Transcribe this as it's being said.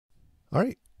All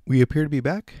right, we appear to be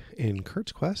back in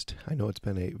Kurt's Quest. I know it's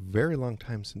been a very long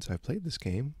time since I've played this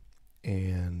game,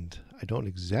 and I don't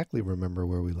exactly remember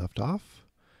where we left off,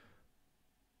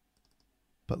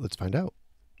 but let's find out.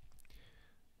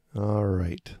 All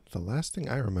right, the last thing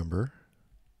I remember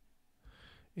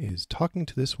is talking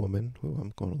to this woman. Oh,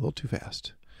 I'm going a little too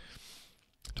fast.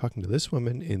 Talking to this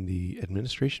woman in the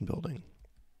administration building,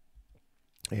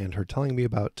 and her telling me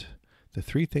about the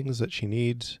 3 things that she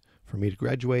needs for me to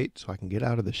graduate so I can get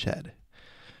out of the shed.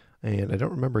 And I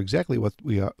don't remember exactly what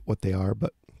they are,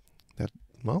 but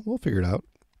we'll figure it out.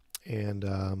 And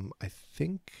I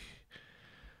think,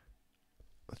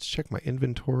 let's check my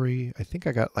inventory. I think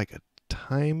I got like a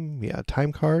time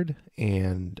card,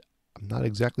 and I'm not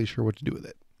exactly sure what to do with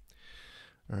it.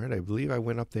 All right, I believe I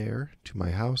went up there to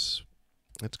my house.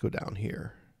 Let's go down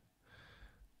here.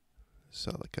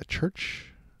 So like a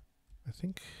church, I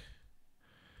think.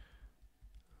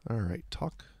 All right,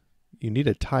 talk. You need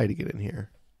a tie to get in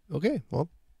here. Okay, well,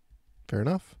 fair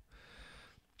enough.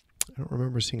 I don't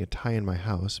remember seeing a tie in my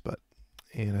house,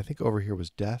 and I think over here was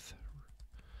death.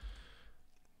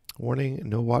 Warning,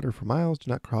 no water for miles. Do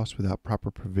not cross without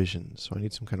proper provisions. So I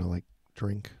need some kind of like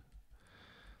drink.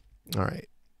 All right.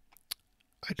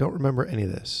 I don't remember any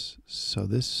of this. So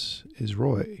this is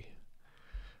Roy.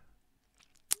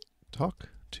 Talk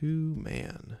to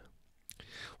man.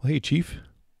 Well, hey, Chief.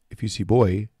 If you see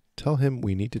boy, tell him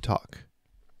we need to talk.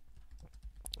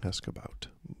 Ask about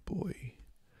boy.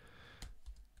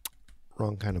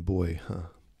 Wrong kind of boy, huh?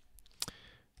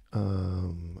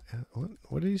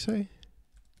 What did he say?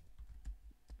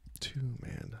 To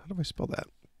man. How do I spell that?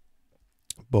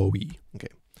 Bowie.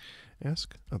 Okay.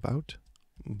 Ask about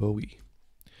Bowie.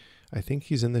 I think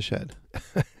he's in the shed.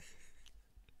 I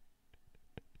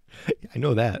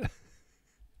know that.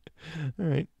 All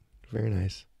right. Very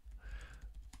nice.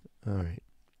 All right.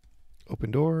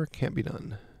 Open door. Can't be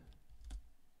done.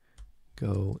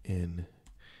 Go in.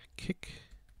 Kick.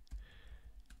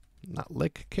 Not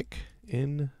lick. Kick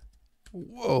in.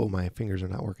 Whoa, my fingers are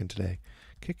not working today.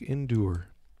 Kick endure.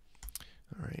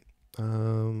 All right.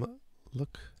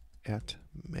 Look at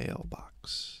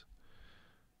mailbox.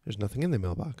 There's nothing in the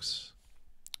mailbox.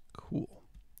 Cool.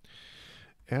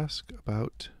 Ask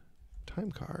about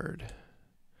time card.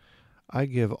 I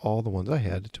give all the ones I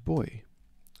had to boy.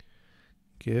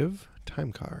 Give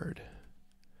time card.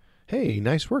 Hey,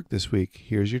 nice work this week.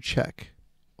 Here's your check.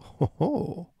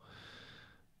 Oh,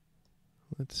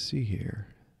 let's see here.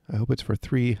 I hope it's for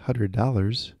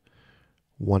 $300.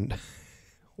 $1.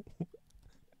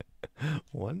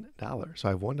 So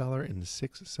I have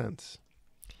 $1.06.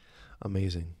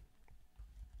 Amazing.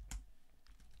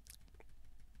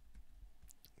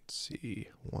 Let's see,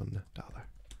 $1.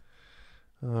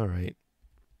 All right.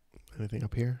 Anything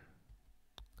up here?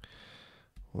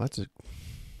 Well,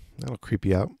 that'll creep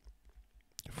you out.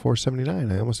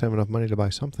 $4.79. I almost have enough money to buy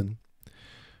something.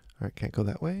 All right, can't go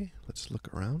that way. Let's look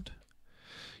around.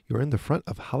 You're in the front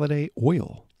of Holiday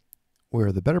Oil,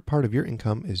 where the better part of your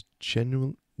income is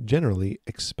generally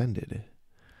expended.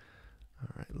 All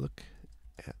right, look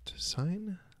at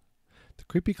sign. The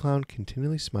creepy clown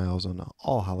continually smiles on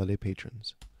all holiday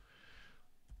patrons.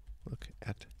 Look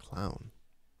at clown.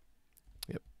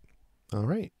 Yep. All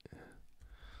right.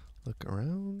 Look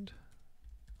around.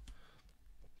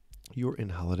 You're in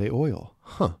Holiday Oil.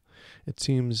 Huh. It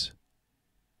seems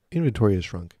inventory has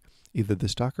shrunk. Either the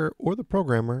stalker or the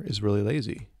programmer is really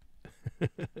lazy.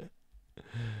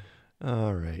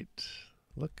 All right.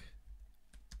 Look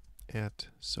at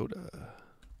soda.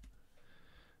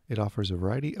 It offers a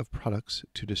variety of products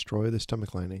to destroy the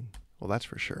stomach lining. Well, that's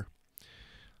for sure.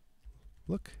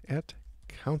 Look at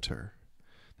counter.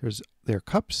 There are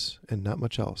cups and not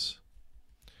much else.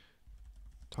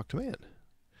 Talk to man.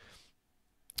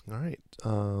 All right.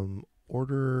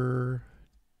 Order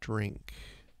drink.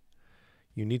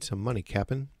 You need some money,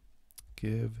 Cap'n.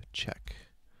 Give check.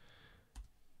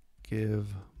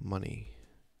 Give money.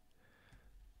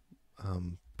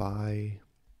 Buy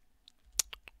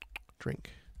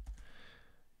drink.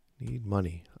 Need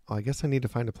money. Oh, I guess I need to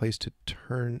find a place to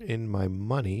turn in my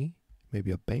money.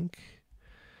 Maybe a bank.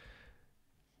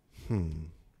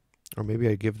 Or maybe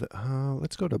I give the.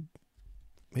 Let's go to.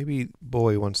 Maybe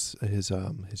boy wants his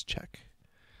check.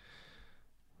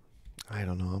 I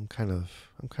don't know. I'm kind of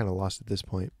lost at this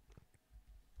point.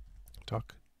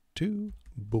 Talk to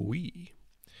boy.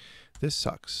 This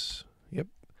sucks. Yep.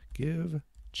 Give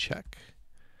check.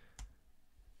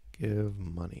 Give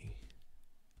money.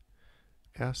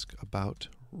 Ask about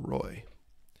Roy.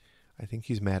 I think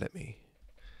he's mad at me.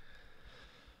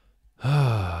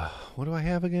 What do I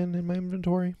have again in my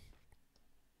inventory?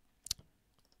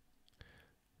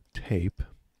 Tape.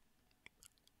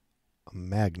 a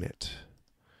magnet,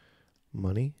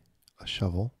 money, a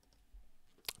shovel,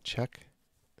 check,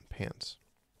 and pants.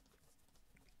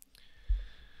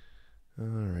 All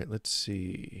right, let's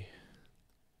see.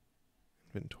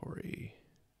 Inventory.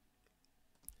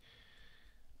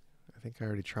 I think I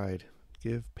already tried.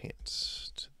 Give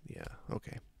pants. Yeah,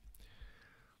 okay.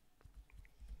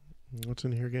 What's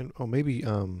in here again? Oh, maybe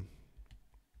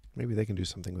they can do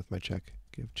something with my check.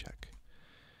 Give check.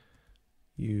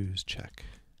 Use check.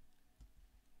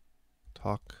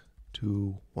 Talk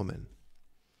to woman.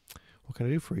 What can I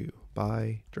do for you?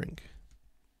 Buy drink.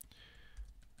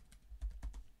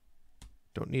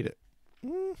 Don't need it.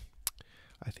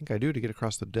 I think I do to get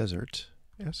across the desert.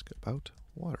 Ask about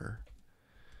water.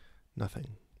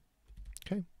 Nothing.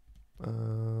 Okay.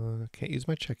 Can't use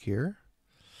my check here.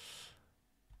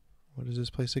 What is this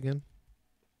place again?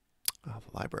 Oh,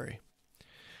 the library. I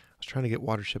was trying to get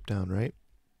water shipped down, right?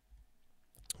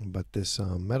 But this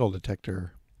metal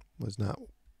detector was not,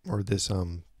 or this,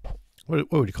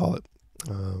 what would you call it?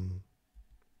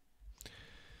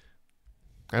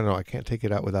 I don't know. I can't take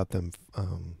it out without them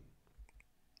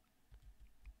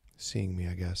seeing me,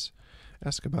 I guess.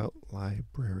 Ask about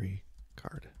library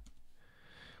card.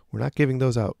 We're not giving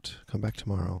those out. Come back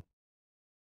tomorrow.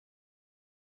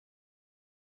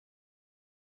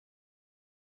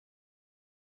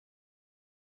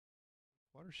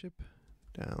 Water ship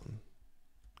down.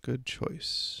 Good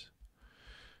choice.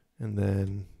 And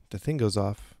then the thing goes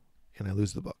off and I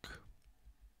lose the book.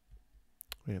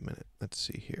 Wait a minute. Let's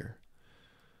see here.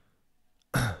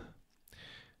 Okay,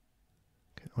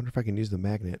 I wonder if I can use the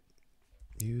magnet.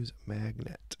 Use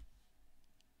magnet.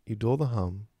 You dull the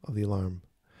hum of the alarm.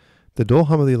 The dull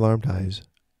hum of the alarm dies,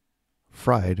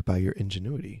 fried by your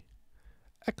ingenuity.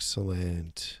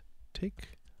 Excellent.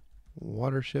 Take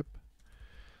water ship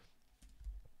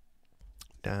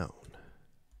down.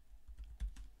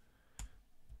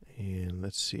 And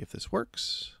let's see if this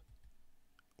works.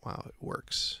 Wow, it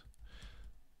works.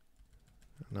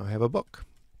 Now I have a book.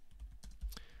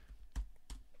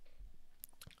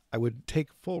 I would take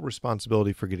full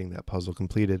responsibility for getting that puzzle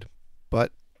completed,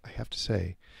 but I have to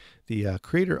say, the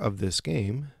creator of this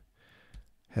game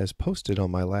has posted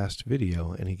on my last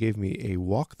video, and he gave me a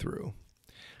walkthrough.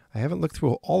 I haven't looked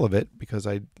through all of it because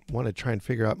I want to try and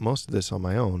figure out most of this on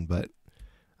my own, but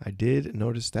I did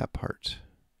notice that part.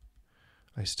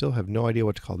 I still have no idea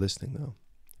what to call this thing, though,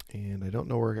 and I don't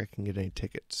know where I can get any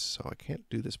tickets, so I can't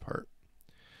do this part.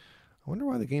 I wonder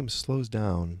why the game slows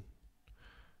down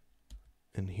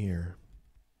in here.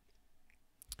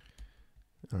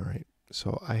 All right,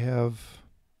 so I have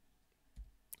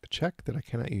a check that I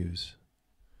cannot use.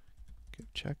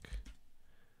 Give check.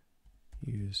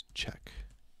 Use check.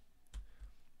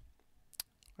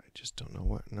 I just don't know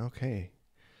what. Okay.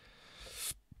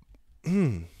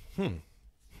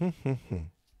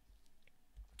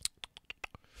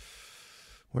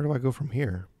 Where do I go from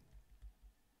here?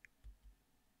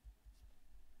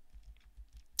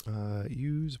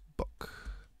 Use book.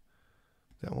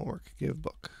 That won't work. Give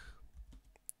book.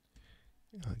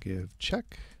 Give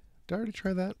check. Did I already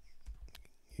try that?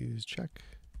 Use check.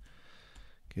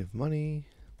 Give money.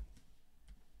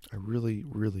 I really,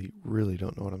 really, really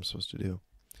don't know what I'm supposed to do.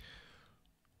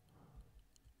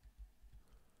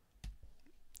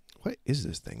 What is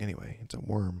this thing anyway? It's a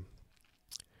worm.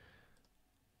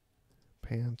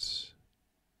 Pants.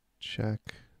 Check.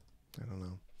 I don't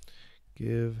know.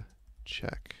 Give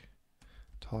check.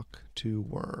 Talk to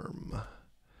worm.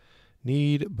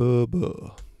 Need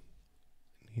buh.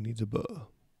 He needs a buh.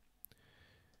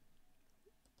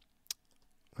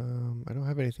 I don't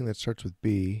have anything that starts with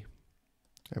B.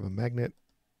 I have a magnet,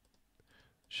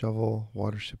 shovel,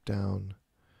 water ship down,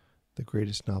 the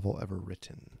greatest novel ever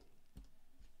written.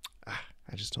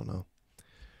 I just don't know.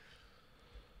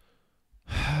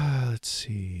 Let's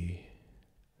see.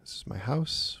 This is my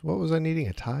house. What was I needing?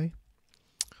 A tie?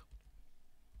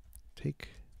 Take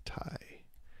tie.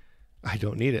 I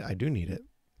don't need it. I do need it.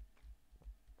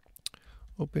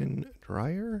 Open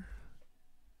dryer.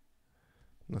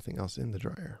 Nothing else in the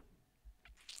dryer.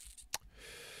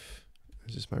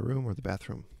 Is this my room or the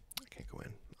bathroom? I can't go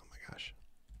in. Oh my gosh.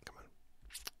 Come on.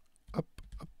 Up.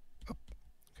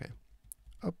 Okay.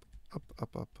 Up.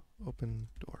 Open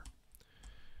door.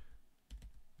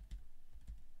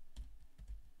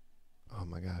 Oh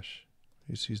my gosh.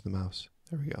 Just use the mouse.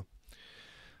 There we go.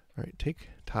 All right. Take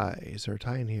tie. Is there a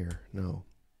tie in here? No.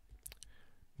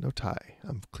 No tie.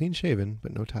 I'm clean shaven,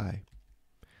 but no tie.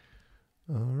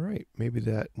 All right. Maybe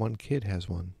that one kid has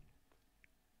one.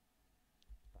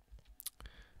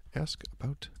 Ask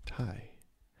about tie.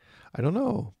 I don't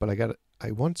know, but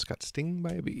I once got stung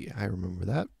by a bee. I remember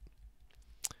that.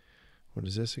 What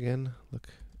is this again? Look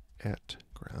at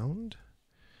ground.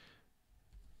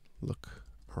 Look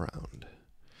around.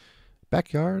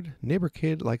 Backyard. Neighbor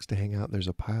kid likes to hang out. There's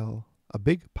a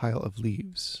big pile of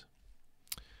leaves.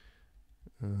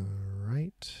 All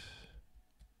right.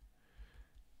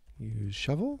 Use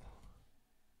shovel.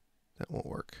 That won't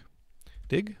work.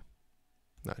 Dig.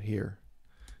 Not here.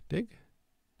 Dig.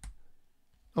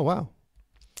 Oh, wow.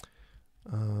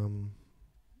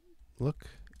 Look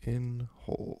in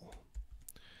hole.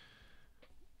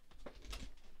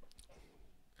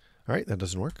 All right, that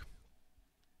doesn't work.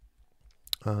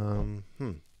 Am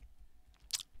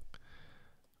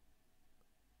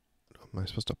I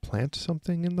supposed to plant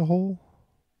something in the hole?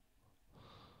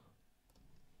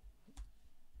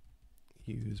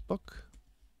 Use book.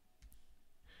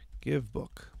 Give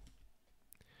book.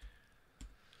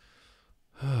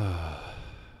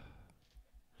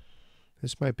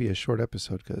 This might be a short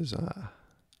episode because I'm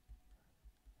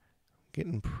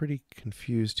getting pretty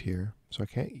confused here. So I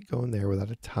can't go in there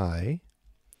without a tie.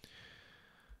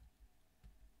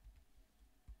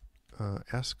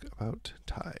 Ask about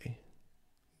tie.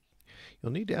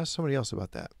 You'll need to ask somebody else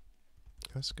about that.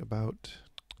 Ask about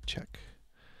check.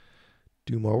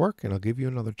 Do more work and I'll give you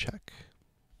another check.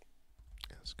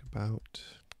 Ask about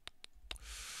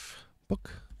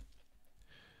book.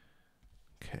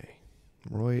 Okay.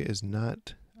 Roy is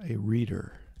not a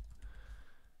reader.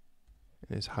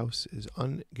 And his house is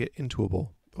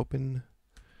get-intoable. Open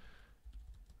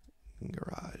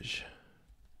garage.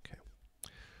 Okay.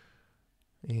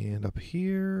 And up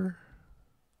here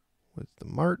with the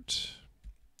mart.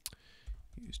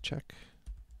 Use check.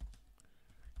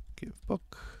 Give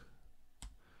book.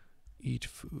 Eat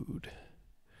food.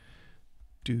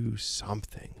 Do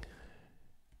something.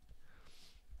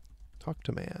 Talk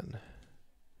to man.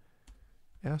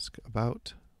 Ask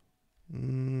about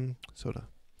soda.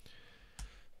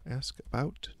 Ask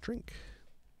about drink.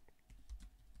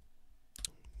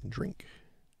 Drink.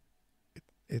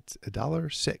 It's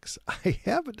 $1.06. I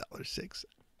have $1.06.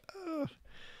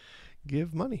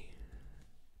 Give money.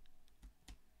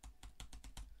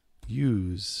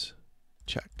 Use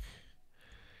check.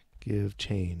 Give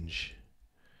change.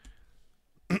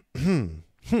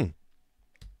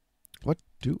 What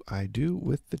do I do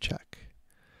with the check?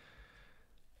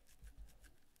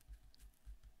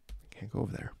 I can't go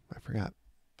over there. I forgot.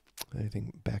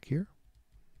 Anything back here?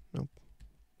 Nope.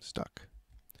 Stuck.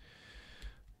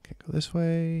 Can't go this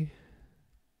way.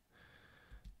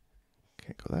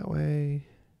 Can't go that way.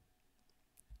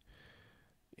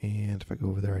 And if I go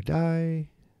over there, I die.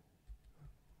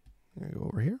 I'm going to go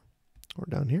over here. Or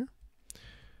down here.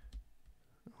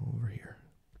 Over here.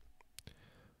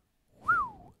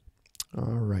 Whew.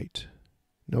 All right.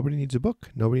 Nobody needs a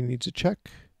book. Nobody needs a check.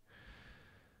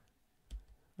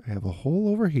 I have a hole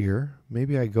over here.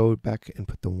 Maybe I go back and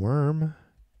put the worm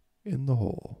in the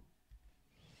hole.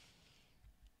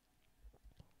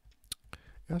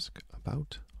 Ask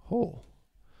about hole.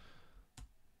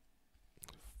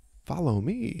 Follow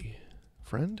me,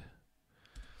 friend.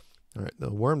 All right,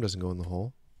 the worm doesn't go in the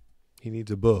hole. He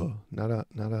needs a buh, not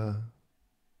a.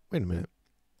 Wait a minute.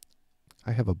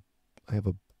 I have a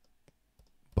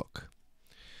book.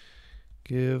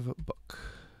 Give book.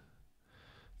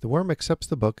 The worm accepts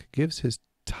the book, gives his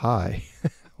tie.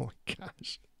 Oh my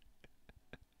gosh.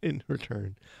 In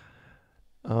return.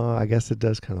 I guess it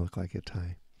does kind of look like a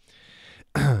tie.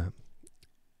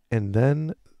 And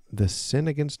then the sin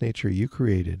against nature you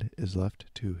created is left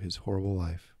to his horrible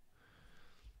life.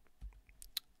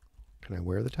 Can I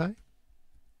wear the tie?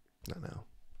 Not now.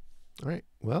 All right.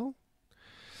 Well,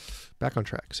 back on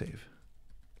track. Save.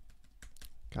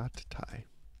 Got to tie.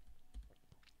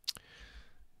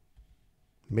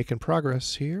 Making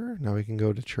progress here. Now we can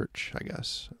go to church, I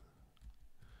guess.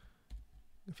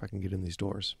 If I can get in these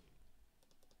doors.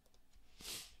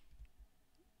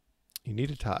 You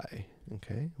need a tie.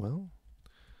 Okay, well,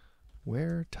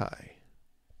 wear tie.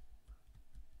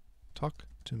 Talk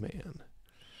to man.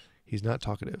 He's not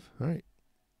talkative. All right.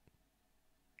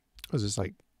 Oh, is this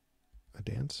like a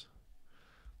dance?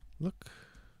 Look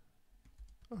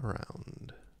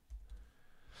around.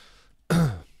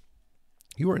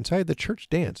 You are inside the church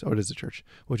dance. Oh, it is a church,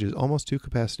 which is almost to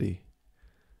capacity.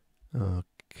 Okay.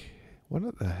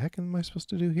 What the heck am I supposed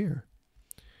to do here?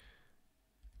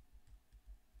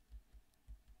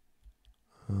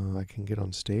 I can get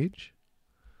on stage.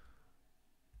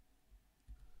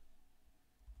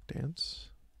 Dance.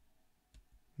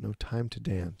 No time to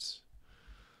dance.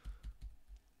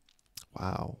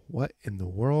 Wow. What in the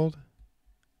world?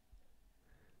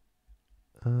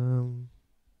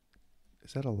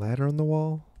 Is that a ladder on the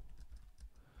wall?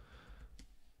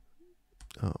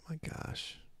 Oh my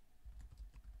gosh.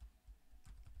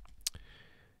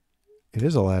 It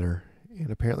is a ladder,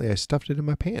 and apparently I stuffed it in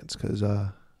my pants because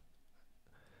it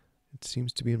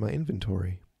seems to be in my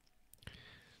inventory.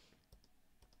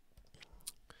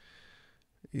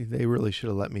 They really should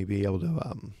have let me be able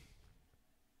to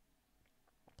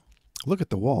look at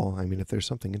the wall. I mean, if there's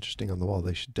something interesting on the wall,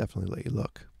 they should definitely let you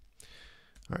look.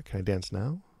 All right, can I dance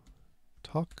now?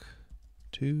 Talk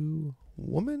to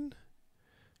woman?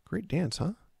 Great dance,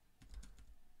 huh?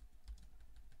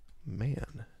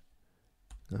 Man.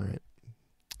 All right.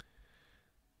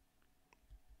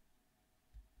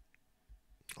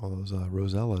 All those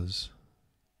Rosellas.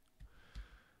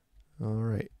 All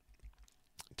right.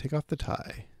 Take off the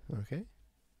tie. Okay.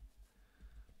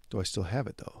 Do I still have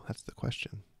it, though? That's the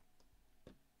question.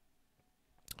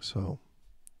 So.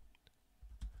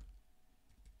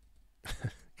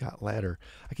 Got ladder.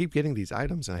 I keep getting these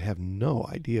items, and I have no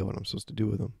idea what I'm supposed to do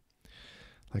with them.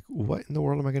 Like, what in the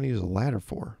world am I going to use a ladder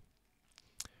for?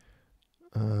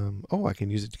 Oh, I can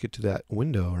use it to get to that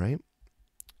window, right?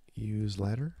 Use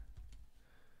ladder.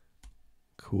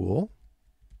 Cool.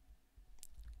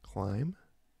 Climb.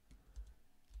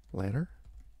 Ladder.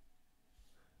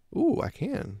 Ooh, I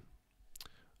can.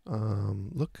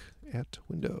 Look at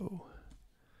window.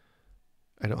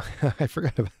 I don't. I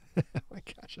forgot about. Oh my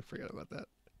gosh, I forgot about that.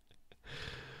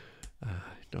 I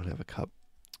don't have a cup.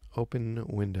 Open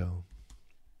window.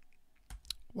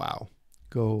 Wow.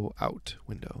 Go out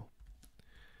window.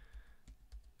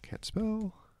 Can't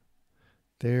spell.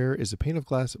 There is a pane of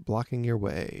glass blocking your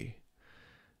way.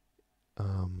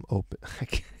 Open.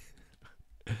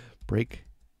 Break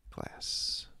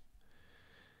glass.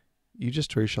 You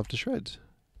just tore yourself to shreds.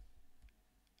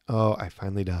 Oh, I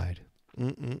finally died.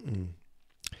 And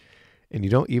you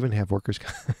don't even have workers'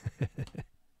 comp.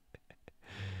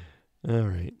 All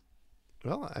right.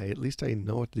 Well, at least I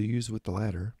know what to use with the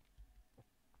ladder.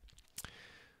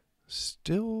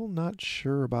 Still not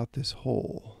sure about this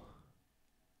hole.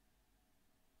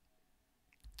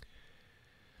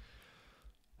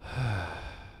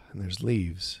 And there's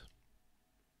leaves.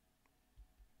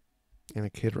 And a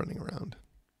kid running around.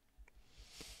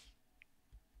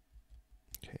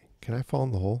 Okay. Can I fall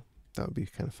in the hole? That would be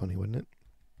kind of funny, wouldn't it?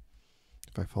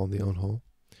 If I fall in the own hole.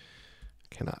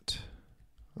 Cannot.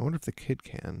 I wonder if the kid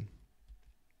can.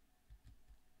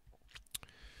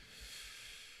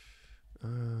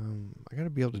 I gotta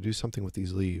be able to do something with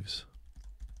these leaves.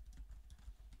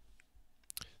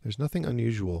 There's nothing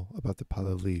unusual about the pile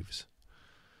of leaves.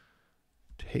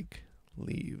 Take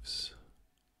leaves.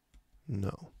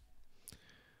 No.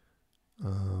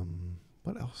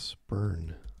 What else?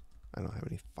 Burn. I don't have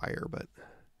any fire, but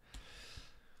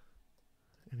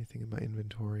anything in my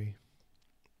inventory.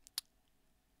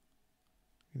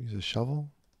 Use a shovel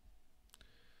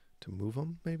to move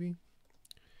them, maybe.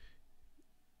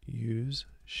 Use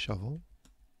shovel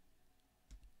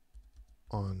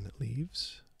on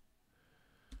leaves.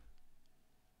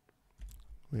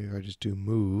 Maybe if I just do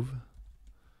move.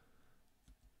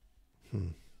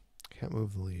 Can't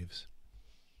move the leaves.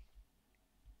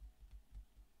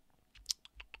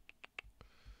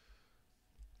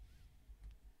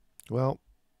 Well,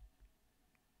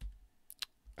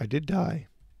 I did die.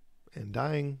 And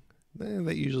dying,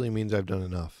 that usually means I've done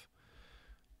enough.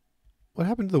 What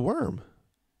happened to the worm?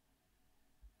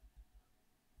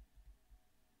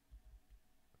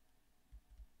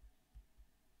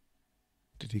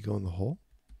 Did he go in the hole?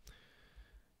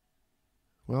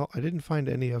 Well, I didn't find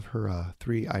any of her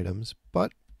 3 items,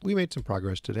 but we made some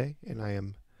progress today, and I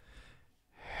am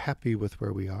happy with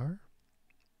where we are.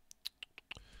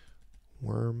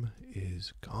 Worm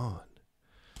is gone.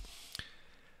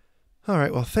 All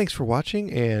right, well, thanks for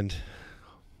watching, and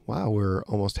wow, we're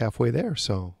almost halfway there,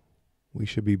 so we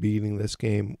should be beating this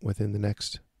game within the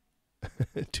next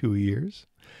 2 years.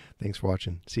 Thanks for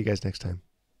watching. See you guys next time.